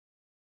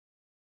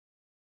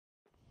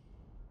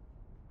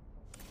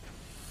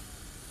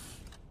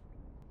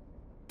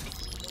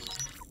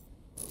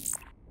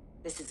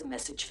This is a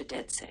message for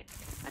DedSec.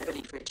 I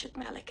believe Richard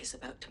Malik is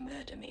about to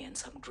murder me in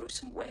some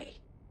gruesome way.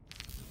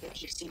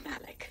 If you see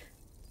Malik,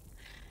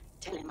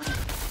 tell him I...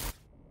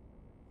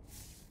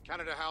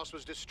 Canada House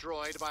was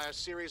destroyed by a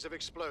series of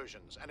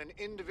explosions, and an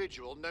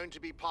individual known to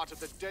be part of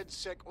the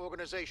DedSec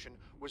organization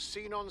was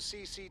seen on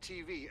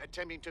CCTV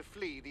attempting to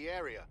flee the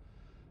area.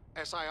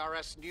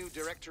 SIRS new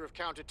Director of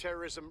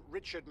Counterterrorism,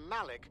 Richard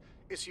Malik,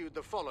 issued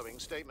the following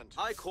statement.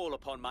 I call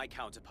upon my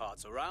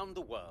counterparts around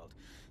the world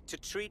to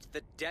treat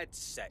the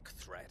DedSec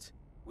threat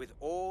with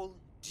all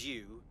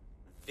due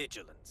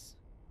vigilance.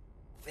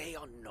 They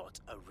are not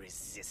a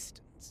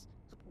resistance.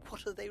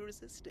 What are they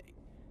resisting?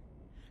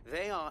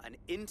 They are an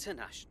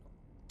international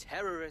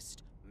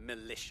terrorist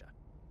militia.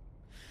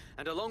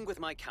 And along with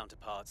my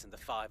counterparts in the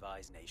Five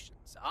Eyes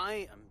nations,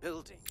 I am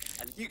building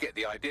and You get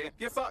the idea.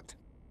 You're fucked.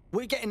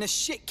 We're getting the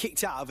shit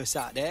kicked out of us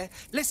out there.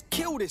 Let's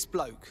kill this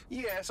bloke.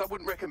 Yes, I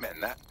wouldn't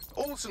recommend that.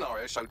 All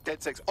scenarios show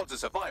DedSec's odds of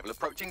survival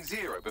approaching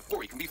 0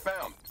 before he can be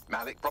found.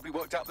 Malik probably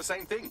worked out the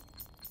same thing.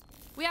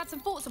 We had some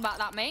thoughts about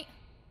that, mate.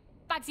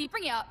 Bagsy,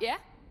 bring it up, yeah?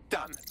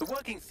 Done. The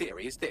working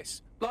theory is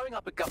this. Blowing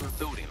up a government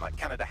building like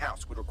Canada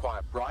House would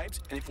require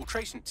bribes, an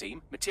infiltration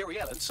team,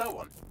 materiel, and so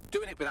on.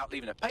 Doing it without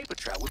leaving a paper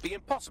trail would be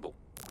impossible.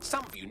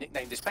 Some of you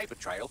nicknamed this paper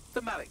trail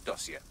the Malik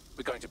Dossier.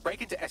 We're going to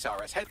break into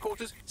SRS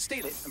headquarters,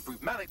 steal it, and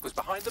prove Malik was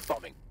behind the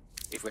bombing.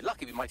 If we're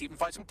lucky, we might even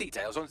find some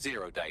details on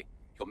Zero Day.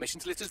 Your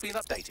missions list has been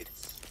updated.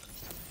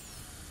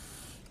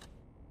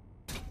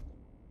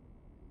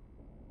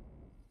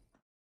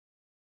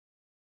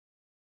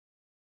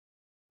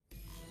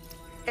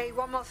 Hey,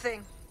 one more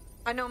thing.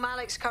 I know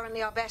Malik's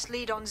currently our best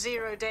lead on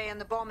Zero Day and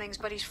the bombings,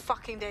 but he's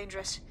fucking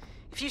dangerous.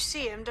 If you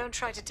see him, don't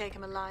try to take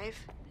him alive.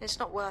 It's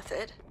not worth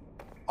it.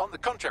 On the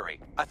contrary,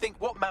 I think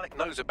what Malik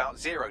knows about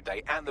Zero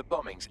Day and the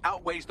bombings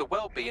outweighs the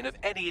well-being of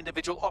any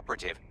individual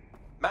operative.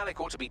 Malik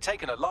ought to be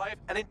taken alive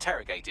and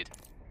interrogated.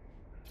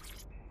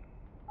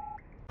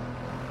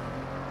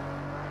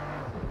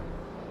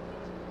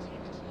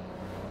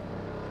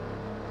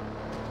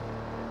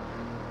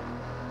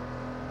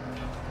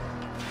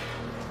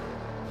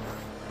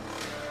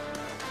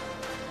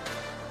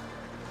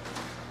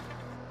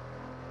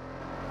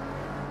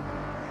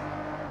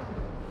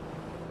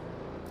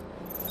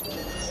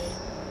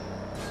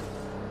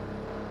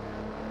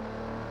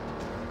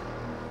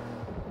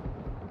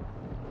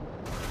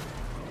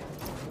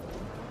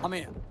 I'm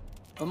here.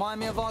 Remind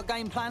me of our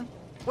game plan?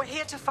 We're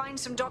here to find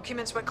some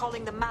documents we're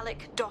calling the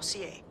Malik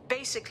Dossier.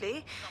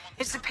 Basically,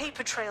 it's the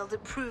paper trail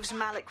that proves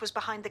Malik was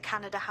behind the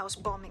Canada House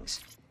bombings.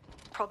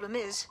 Problem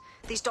is,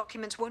 these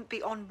documents won't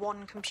be on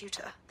one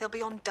computer. They'll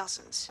be on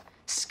dozens,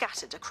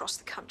 scattered across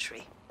the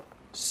country.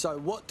 So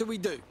what do we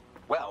do?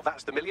 Well,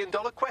 that's the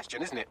million-dollar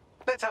question, isn't it?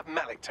 Let's have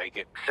Malik take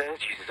it. CERS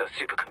uses a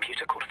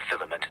supercomputer called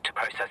Filament to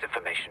process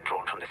information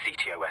drawn from the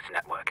CTOS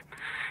network.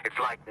 It's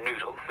like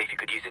Noodle, if you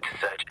could use it to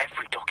search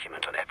every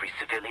document on every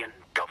civilian,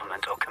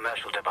 government or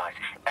commercial device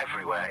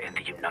everywhere in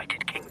the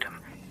United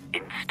Kingdom,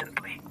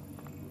 instantly.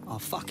 Oh,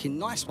 fucking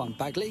nice one,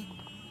 Bagley.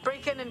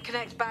 Break in and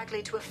connect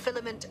Bagley to a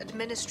Filament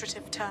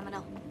administrative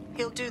terminal.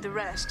 He'll do the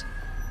rest.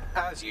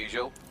 As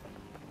usual.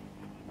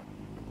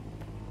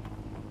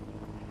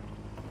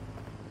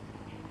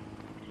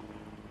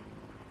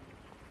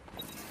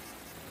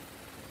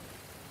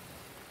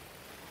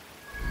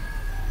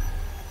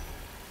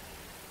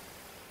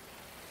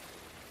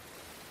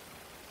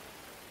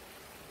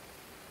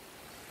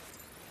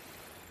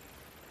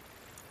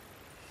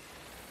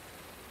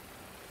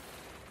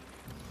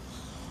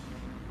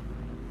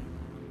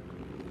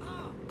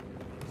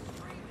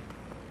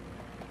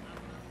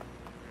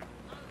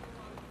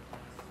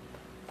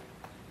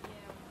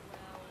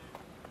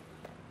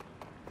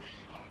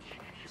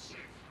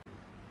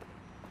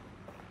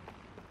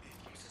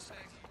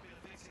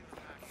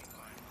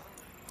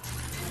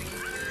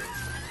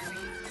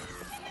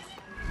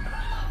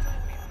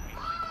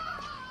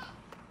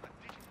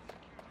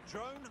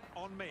 Drone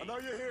on me. I know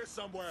you're here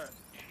somewhere.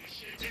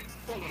 Initiating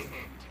follow mode.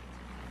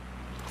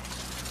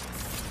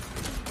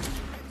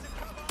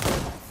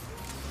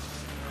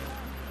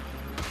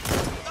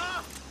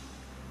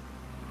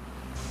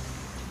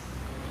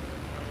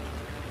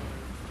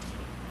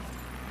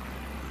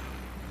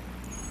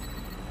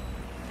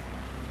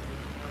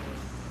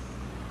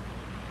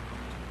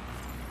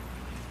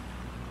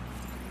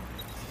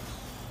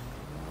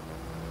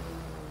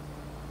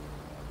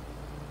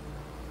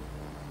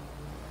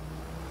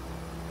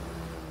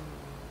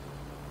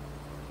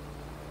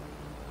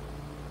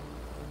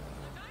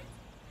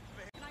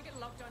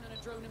 Lockdown on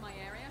a drone in my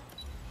area.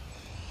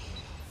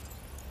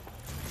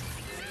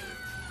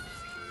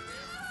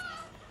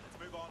 Let's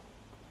move on.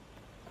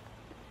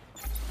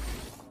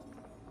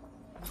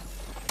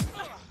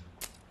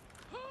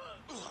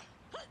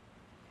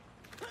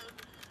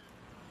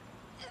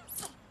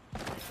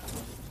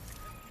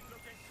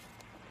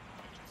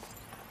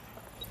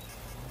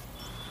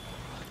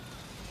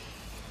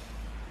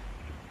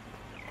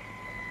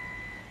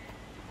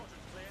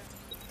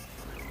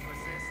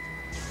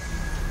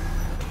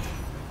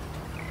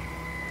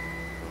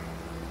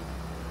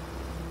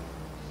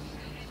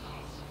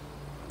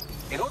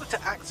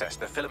 access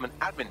the filament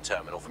admin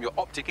terminal from your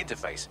optic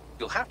interface,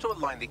 you'll have to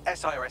align the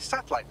SIRS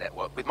satellite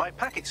network with my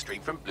packet stream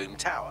from Bloom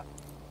Tower.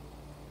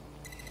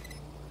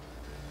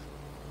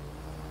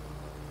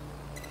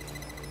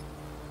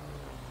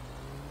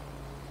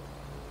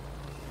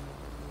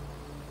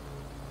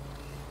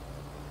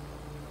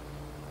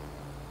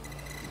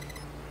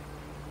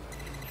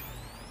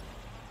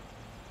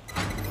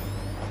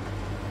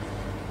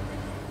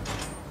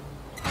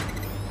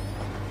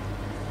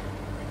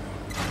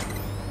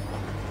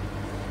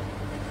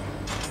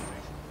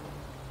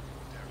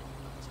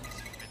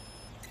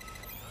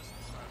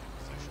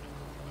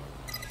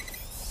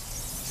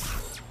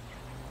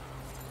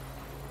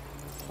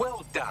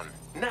 Well done.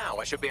 Now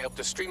I should be able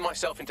to stream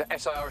myself into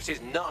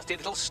SIRS's nasty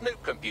little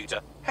snoop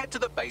computer, head to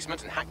the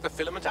basement and hack the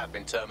filament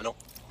admin terminal.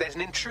 There's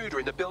an intruder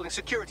in the building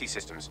security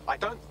systems.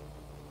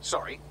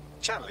 Sorry,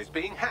 channel is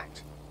being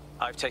hacked.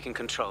 I've taken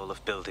control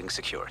of building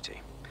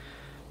security.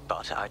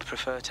 But I'd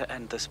prefer to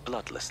end this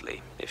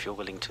bloodlessly, if you're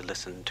willing to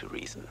listen to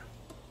reason.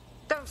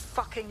 Don't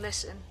fucking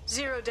listen.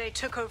 Zero Day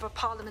took over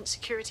Parliament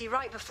security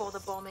right before the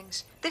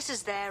bombings. This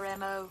is their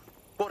MO.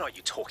 What are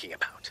you talking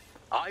about?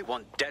 I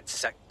want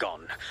DedSec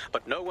gone,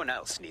 but no one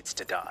else needs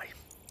to die.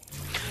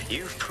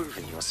 You've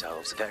proven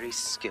yourselves very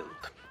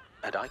skilled,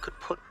 and I could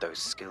put those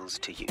skills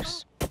to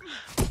use.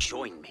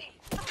 Join me.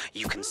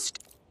 You can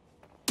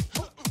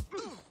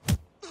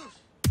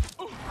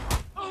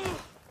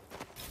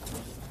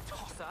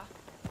Tosser.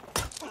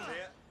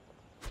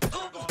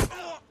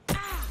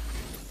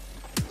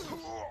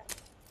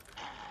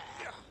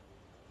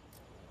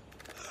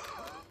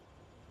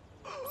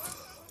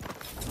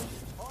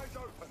 Eyes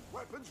open,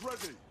 weapons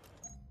ready.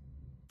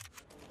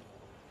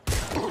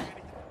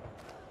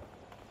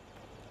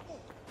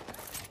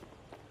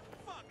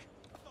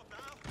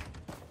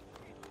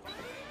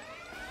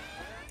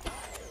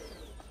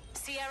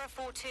 Sierra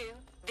 4-2,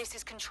 this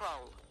is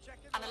Control.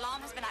 An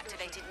alarm has been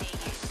activated near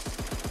you.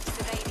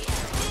 Survey the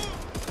area.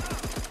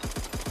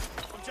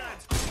 I'm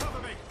jammed.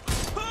 Cover me.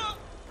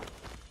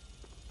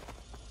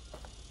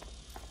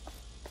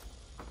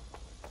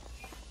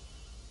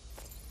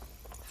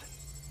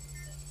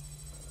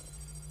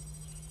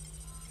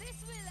 This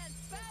will end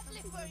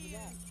badly for you.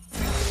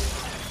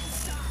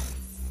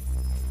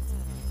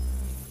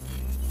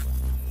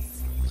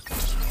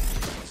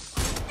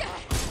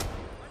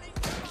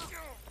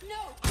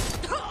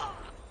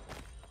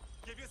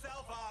 Give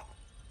yourself up.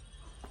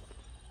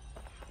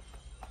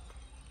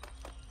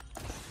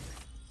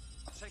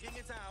 Checking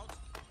it out.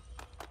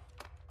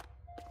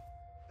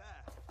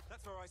 There.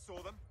 That's where I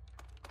saw them.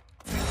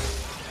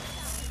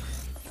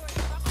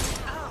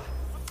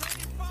 I'm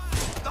taking fire.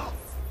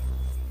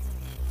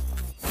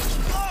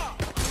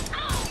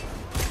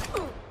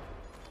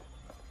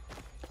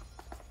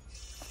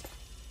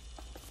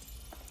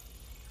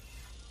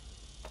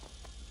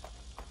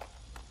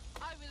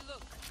 I will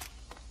look.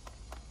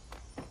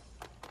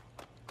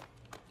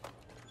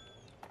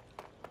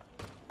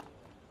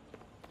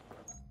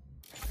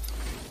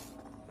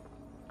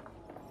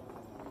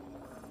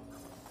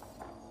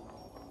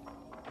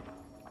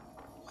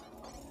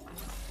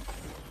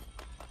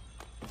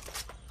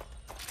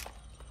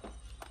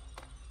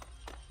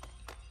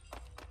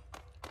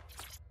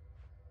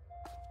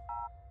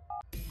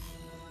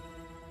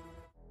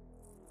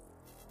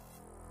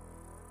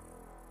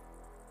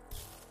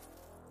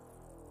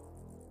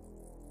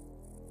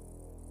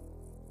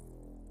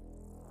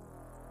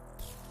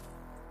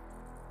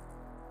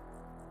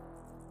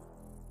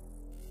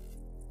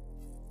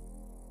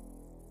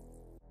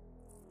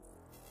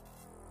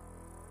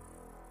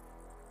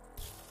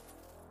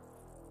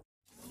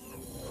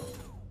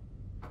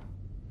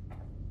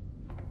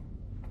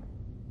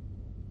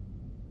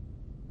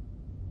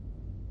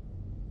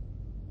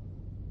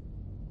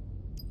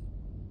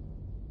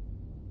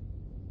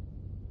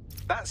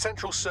 That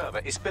central server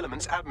is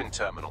Filament's admin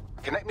terminal.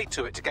 Connect me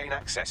to it to gain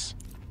access.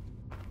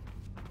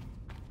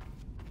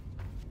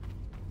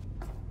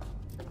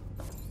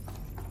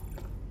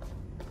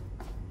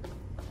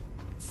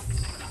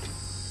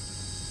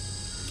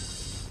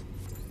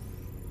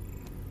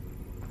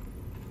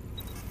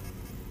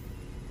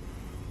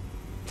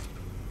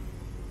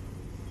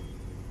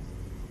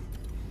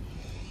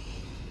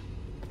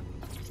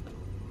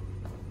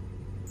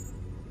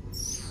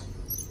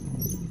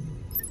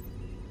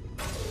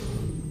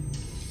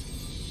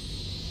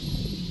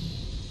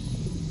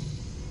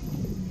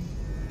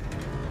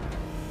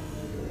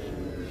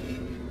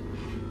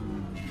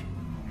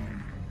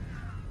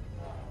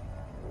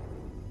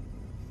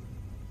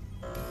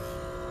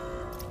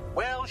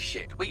 Well,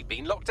 shit, we've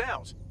been locked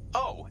out.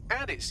 Oh,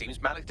 and it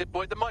seems Malik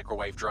deployed the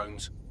microwave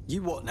drones.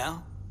 You what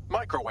now?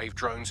 Microwave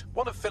drones,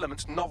 one of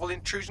Filament's novel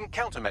intrusion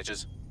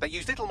countermeasures. They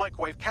use little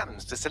microwave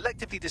cannons to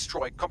selectively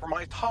destroy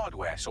compromised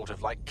hardware, sort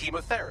of like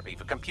chemotherapy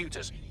for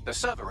computers. The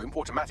server room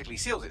automatically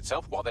seals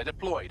itself while they're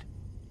deployed.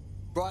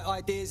 Bright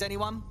ideas,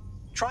 anyone?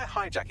 Try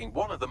hijacking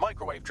one of the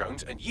microwave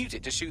drones and use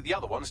it to shoot the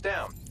other ones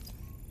down.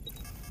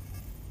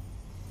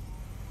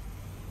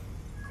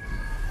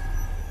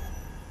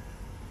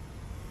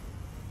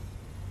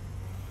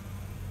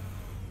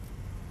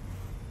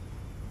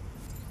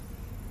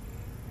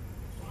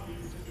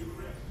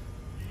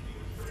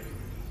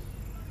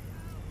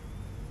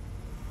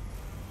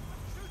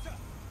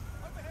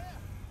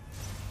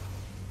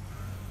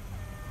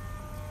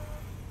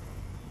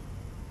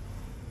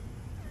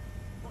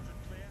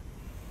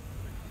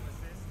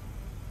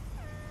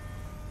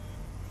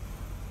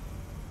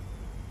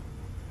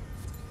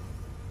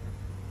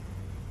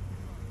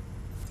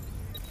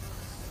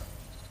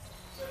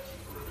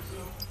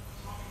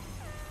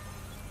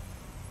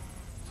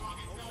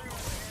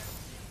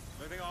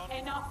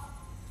 Enough.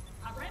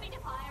 I'm ready to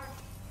fire.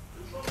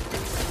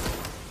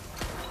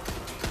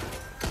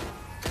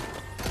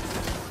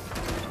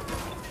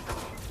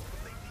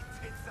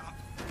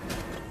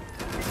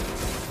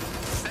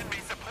 Send me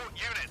support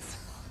units.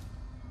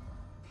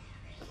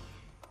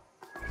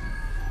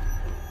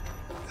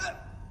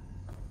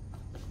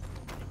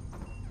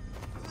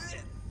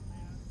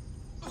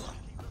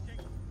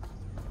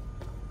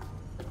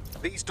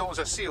 These doors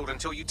are sealed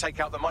until you take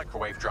out the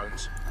microwave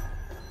drones.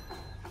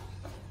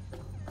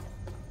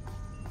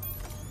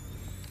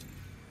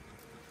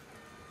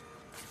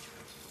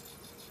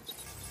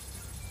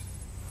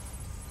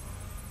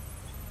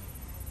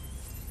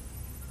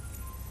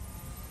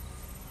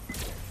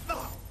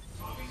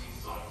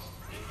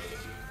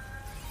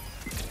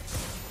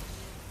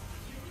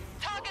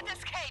 Target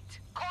escaped.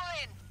 Call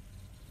in.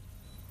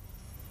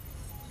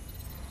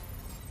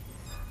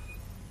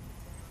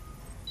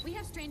 We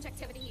have strange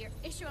activity here.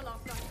 Issue a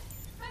lockdown.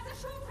 There's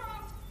a shooter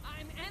out!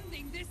 I'm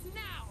ending this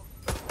now!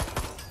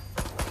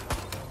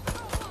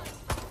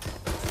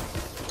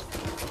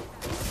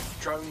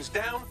 Drones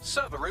down,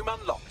 server room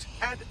unlocked.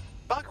 And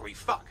buggery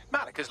fuck,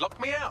 Malik has locked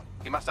me out.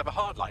 He must have a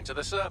hard line to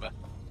the server.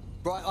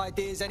 Bright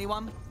ideas,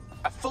 anyone?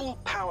 A full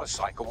power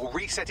cycle will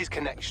reset his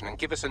connection and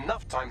give us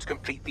enough time to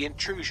complete the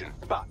intrusion.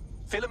 But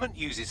Filament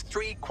uses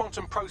 3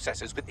 quantum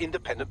processors with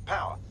independent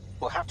power.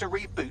 We'll have to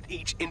reboot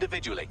each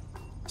individually.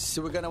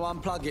 So we're going to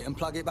unplug it and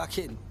plug it back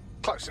in?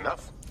 Close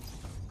enough.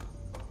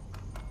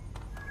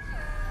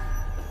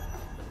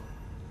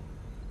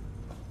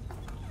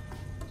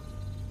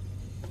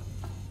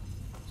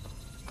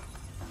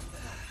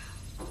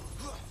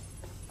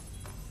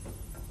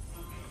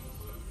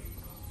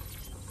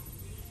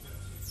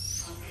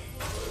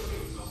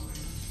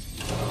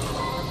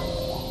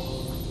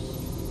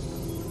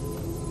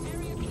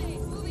 Area clear.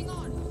 Moving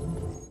on.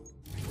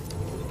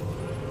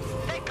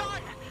 They're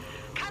gone.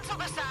 Cancel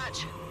the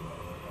search.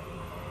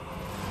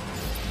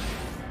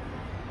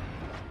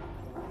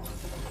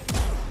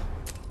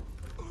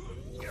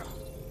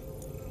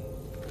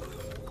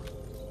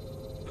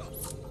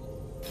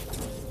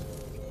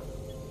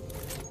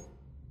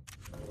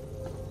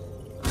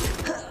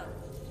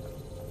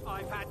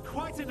 I've had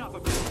quite enough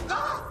of it.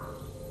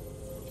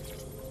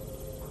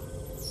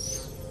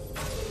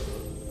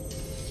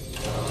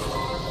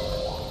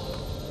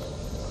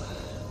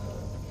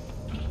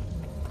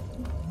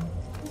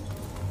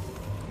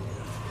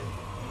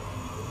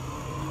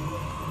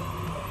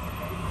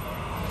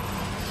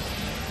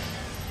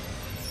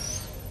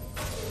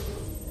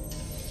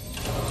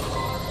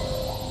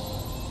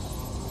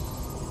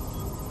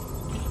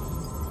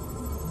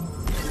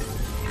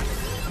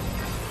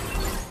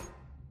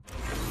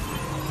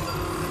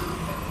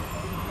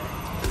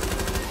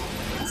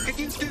 Could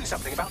you do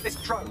something about this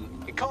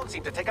drone? It can't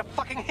seem to take a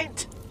fucking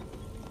hint.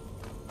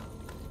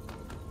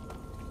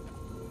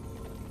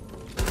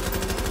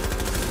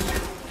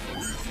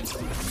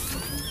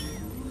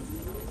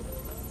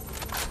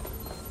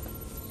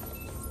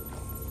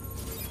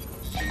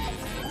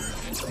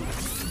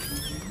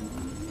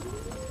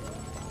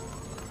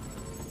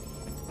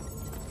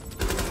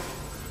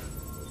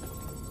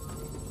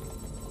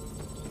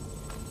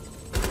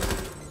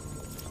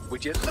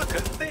 Would you look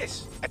at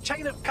this? A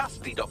chain of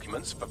custody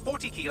documents for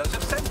 40 kilos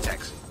of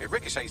Semtex. It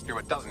ricochets through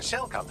a dozen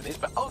shell companies,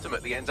 but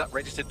ultimately ends up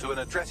registered to an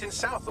address in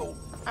Southall.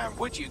 And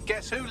would you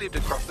guess who lived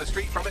across the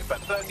street from it for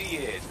 30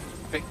 years?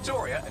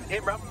 Victoria and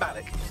Imran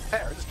Malik,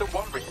 parents to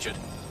one Richard.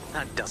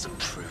 That doesn't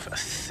prove a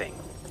thing.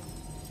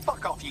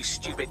 Fuck off, you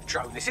stupid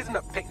drone. This isn't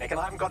a picnic and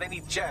I haven't got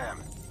any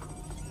jam.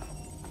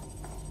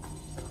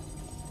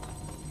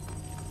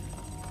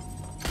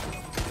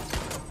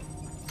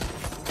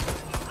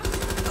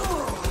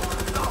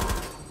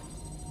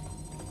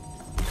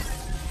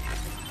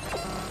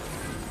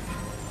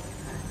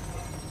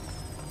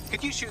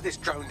 Could you shoot this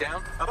drone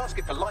down? I'd ask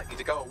it politely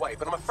to go away,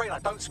 but I'm afraid I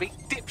don't speak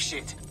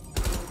dipshit.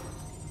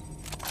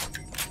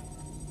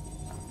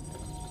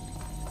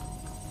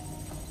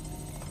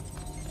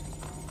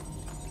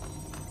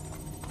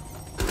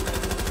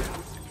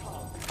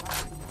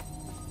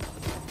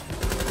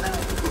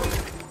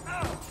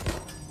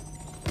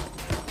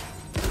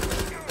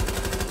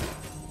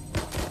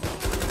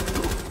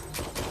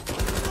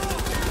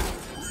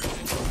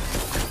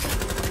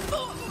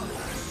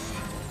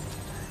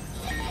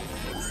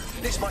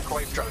 This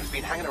microwave drone's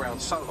been hanging around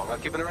so long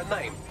I've given her a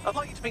name. I'd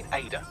like you to meet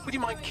Ada. Would you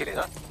mind killing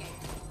her?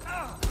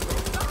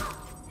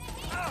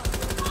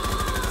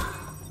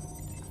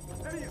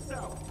 Steady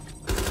yourself.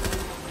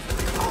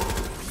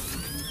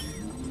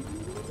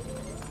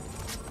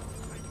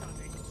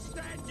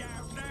 Stand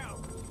down now.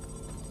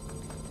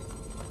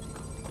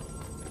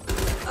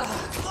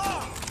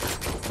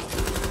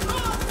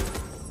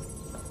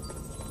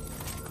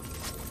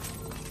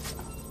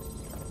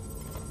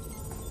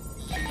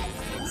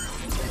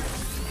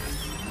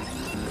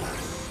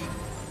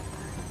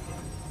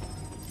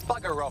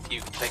 Bugger off,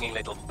 you clinging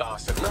little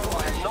bastard. No,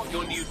 I am not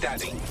your new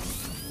daddy.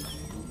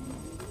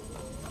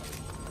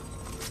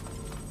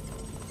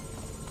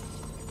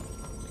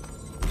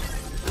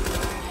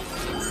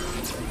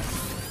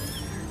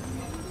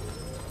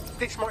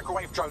 This This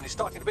microwave drone is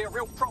starting to be a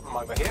real problem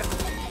over here.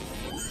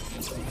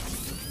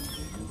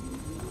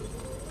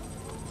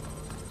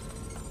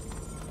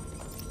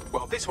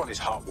 Well, this one is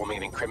heartwarming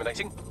and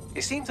incriminating.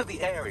 It seems that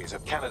the areas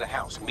of Canada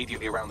House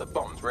immediately around the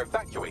bombs were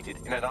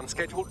evacuated in an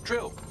unscheduled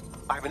drill.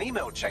 I have an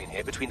email chain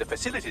here between the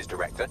facilities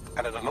director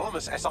and an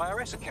anonymous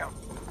SIRS account.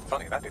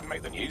 Funny that didn't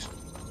make the news.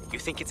 You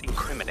think it's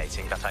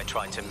incriminating that I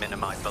tried to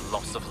minimize the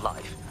loss of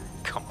life?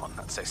 Come on,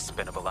 that's so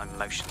spinnable, I'm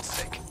motion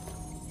sick.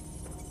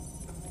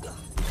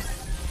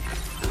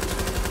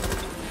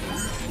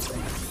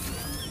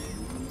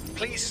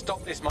 Please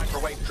stop this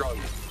microwave drone.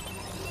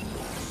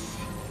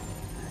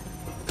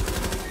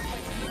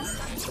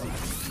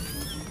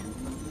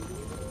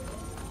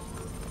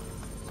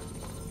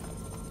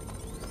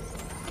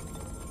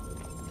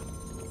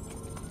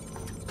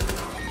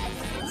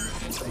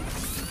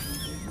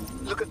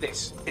 Look at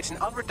this. It's an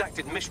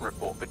unredacted mission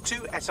report for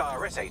 2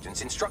 SIRS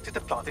agents instructed to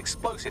plant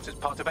explosives as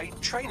part of a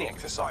training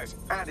exercise.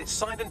 And it's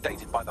signed and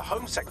dated by the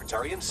Home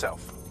Secretary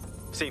himself.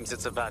 Seems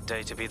it's a bad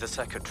day to be the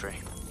Secretary.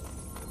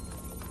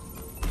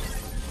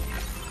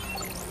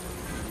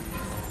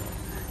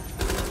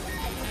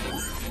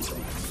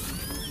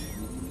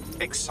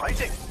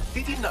 Exciting!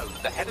 Did you know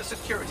that the head of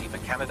security for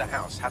Canada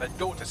House had a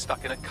daughter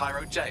stuck in a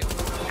Cairo jail,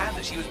 and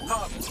that she was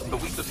pardoned the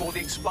week before the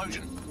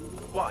explosion?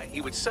 Why, he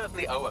would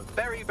certainly owe a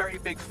very, very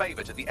big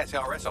favor to the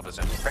SRS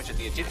officer who pressured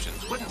the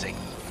Egyptians, wouldn't he?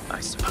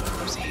 I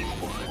suppose he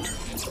would.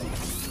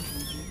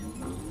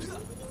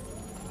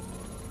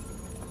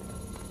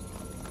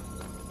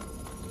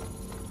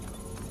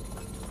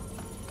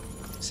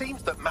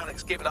 Seems that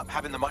Malik's given up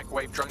having the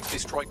microwave drones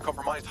destroy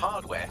compromised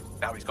hardware.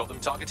 Now he's got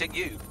them targeting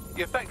you.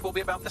 The effect will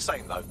be about the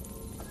same, though.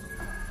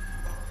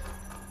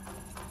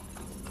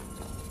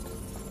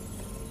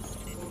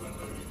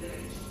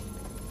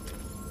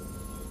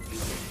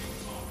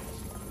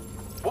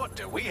 What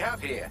do we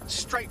have here?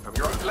 Straight from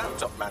your own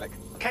laptop, Malik.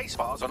 Case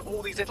files on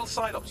all these little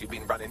side-ops you've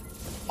been running.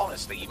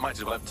 Honestly, you might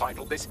as well have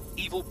titled this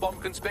Evil Bomb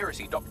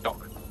Conspiracy, Doc.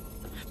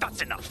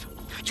 That's enough.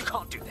 You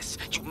can't do this.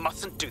 You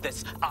mustn't do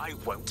this. I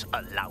won't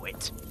allow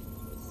it.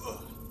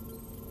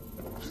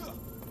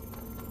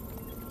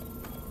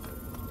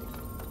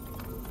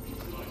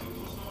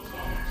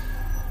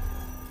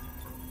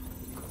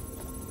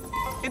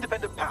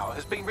 Independent power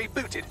has been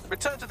rebooted.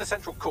 Return to the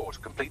central core to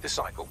complete the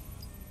cycle.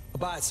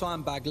 About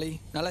time, Bagley.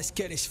 Now let's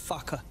get this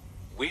fucker.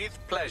 With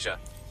pleasure.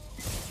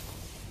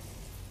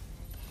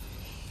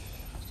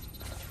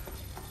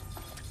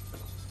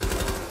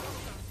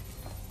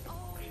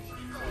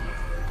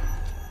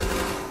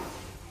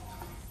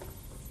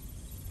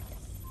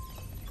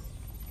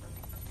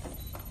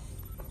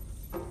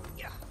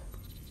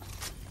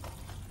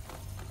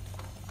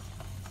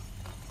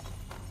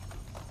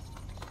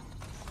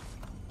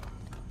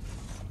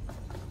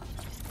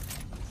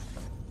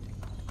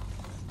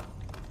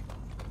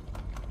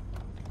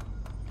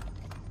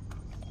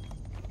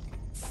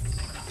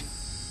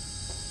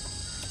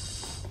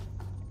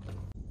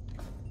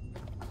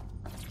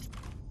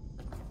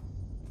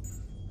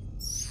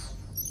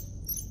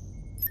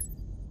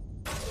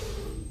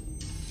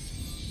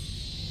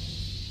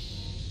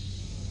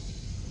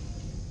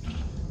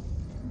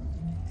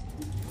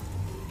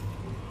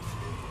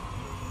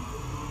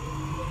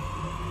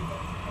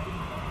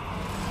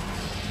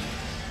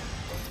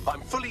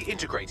 I'm fully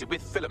integrated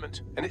with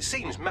Filament, and it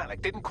seems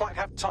Malik didn't quite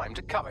have time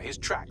to cover his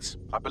tracks.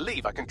 I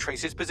believe I can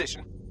trace his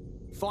position.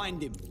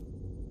 Find him.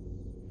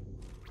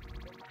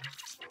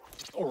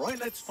 All right,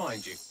 let's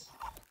find you.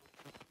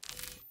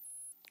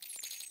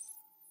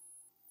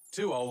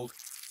 Too old,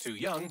 too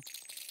young,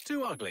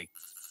 too ugly,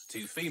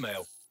 too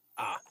female.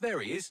 Ah, there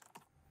he is.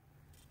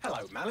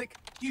 Hello, Malik.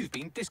 You've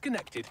been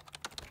disconnected.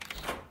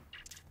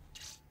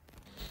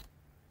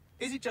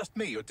 Is it just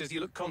me, or does he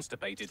look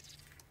constipated?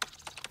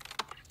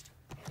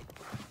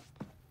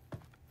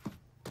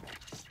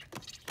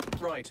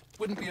 Right,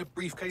 wouldn't be a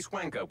briefcase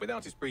wanker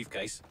without his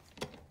briefcase.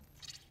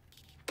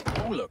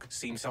 Oh, look,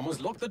 seems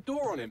someone's locked the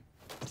door on him.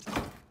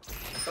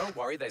 Don't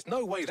worry, there's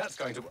no way that's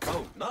going to...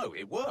 Oh, no,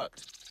 it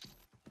worked.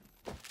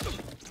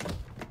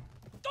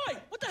 Oi,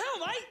 what the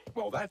hell, mate?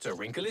 Well, that's a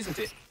wrinkle, isn't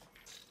it?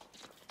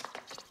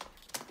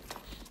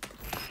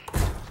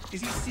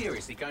 Is he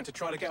seriously going to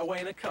try to get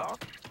away in a car?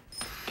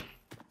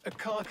 A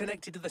car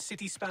connected to the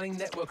city-spanning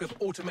network of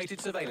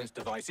automated surveillance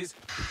devices?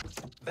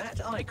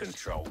 That I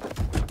control.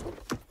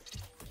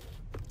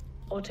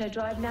 Auto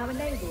drive now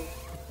enabled.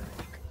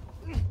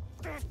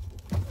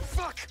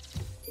 Fuck!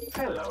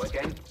 Hello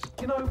again.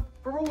 You know,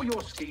 for all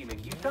your scheming,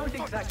 you don't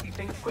exactly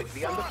think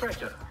quickly under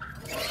pressure.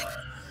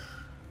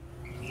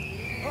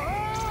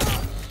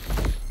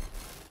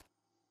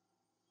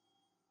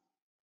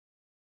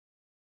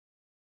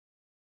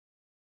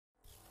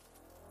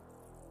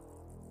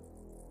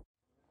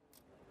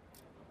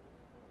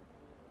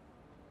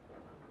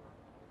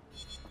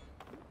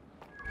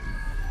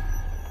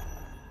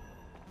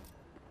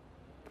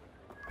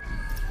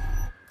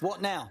 What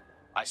now?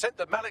 I sent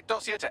the Malik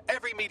dossier to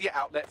every media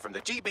outlet from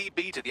the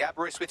GBB to the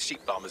Aberystwyth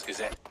Sheep Farmers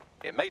Gazette.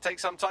 It may take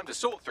some time to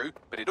sort through,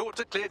 but it ought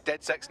to clear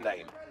DedSec's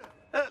name.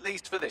 At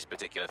least for this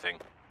particular thing.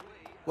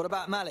 What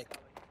about Malik?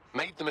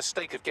 Made the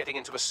mistake of getting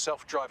into a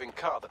self-driving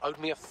car that owed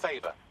me a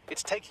favor.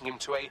 It's taking him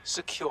to a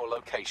secure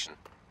location.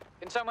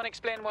 Can someone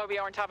explain why we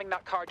aren't having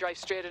that car drive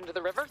straight into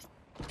the river?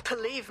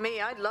 Believe me,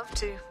 I'd love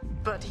to.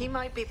 But he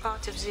might be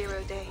part of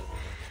Zero Day.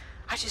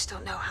 I just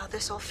don't know how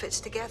this all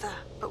fits together,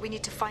 but we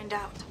need to find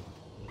out.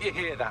 You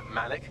hear that,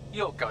 Malik?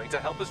 You're going to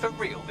help us for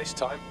real this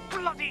time.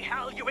 Bloody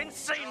hell, you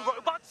insane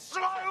robot!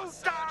 Slow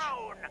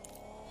down!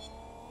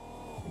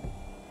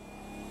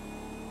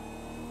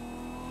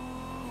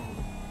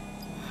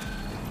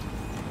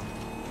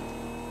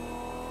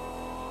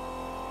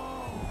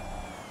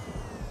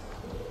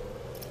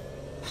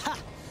 Ha!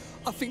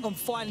 I think I'm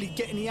finally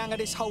getting the hang of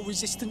this whole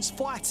resistance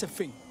fighter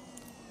thing.